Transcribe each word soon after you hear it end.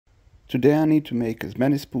Today I need to make as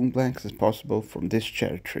many spoon blanks as possible from this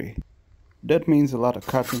cherry tree. That means a lot of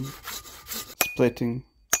cutting, splitting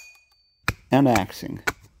and axing.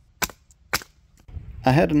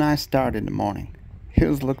 I had a nice start in the morning.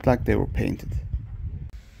 Hills looked like they were painted.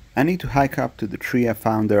 I need to hike up to the tree I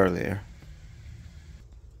found earlier.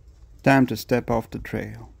 Time to step off the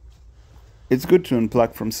trail. It's good to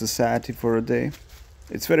unplug from society for a day.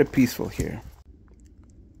 It's very peaceful here.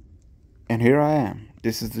 And here I am.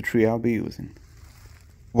 This is the tree I'll be using.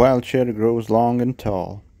 Wild cherry grows long and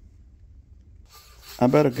tall. I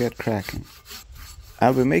better get cracking.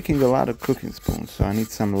 I'll be making a lot of cooking spoons, so I need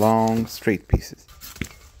some long, straight pieces.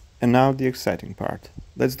 And now the exciting part.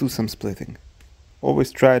 Let's do some splitting.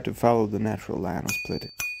 Always try to follow the natural line of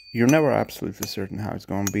splitting. You're never absolutely certain how it's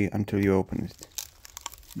going to be until you open it.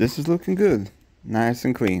 This is looking good. Nice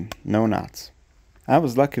and clean. No knots. I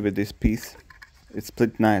was lucky with this piece. It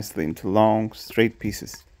split nicely into long, straight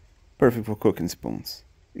pieces. Perfect for cooking spoons.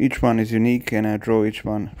 Each one is unique and I draw each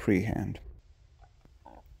one freehand.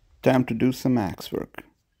 Time to do some axe work.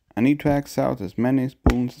 I need to axe out as many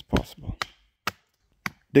spoons as possible.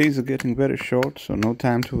 Days are getting very short, so no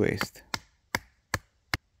time to waste.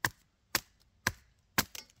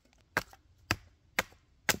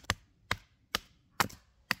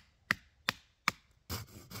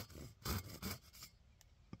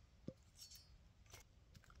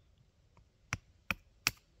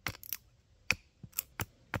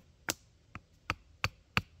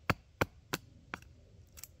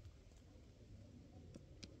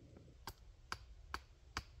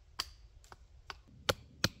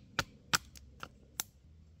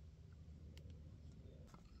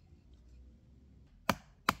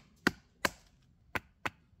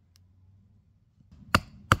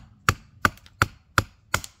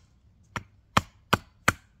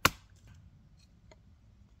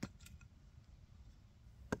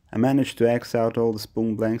 I managed to axe out all the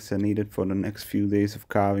spoon blanks I needed for the next few days of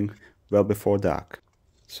carving well before dark.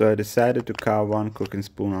 So I decided to carve one cooking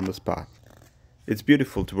spoon on the spot. It's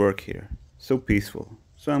beautiful to work here, so peaceful,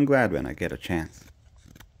 so I'm glad when I get a chance.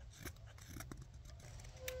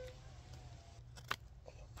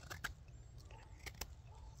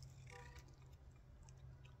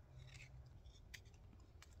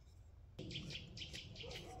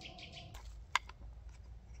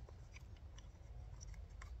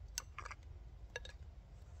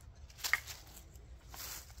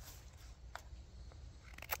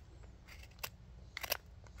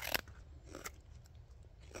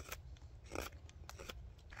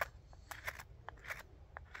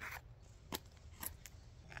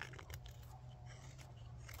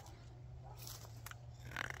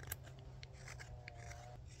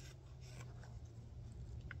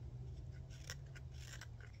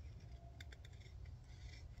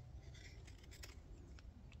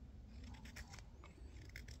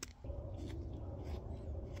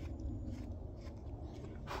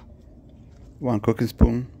 One cooking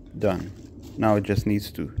spoon, done. Now it just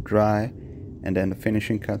needs to dry and then the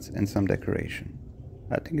finishing cuts and some decoration.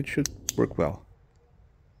 I think it should work well.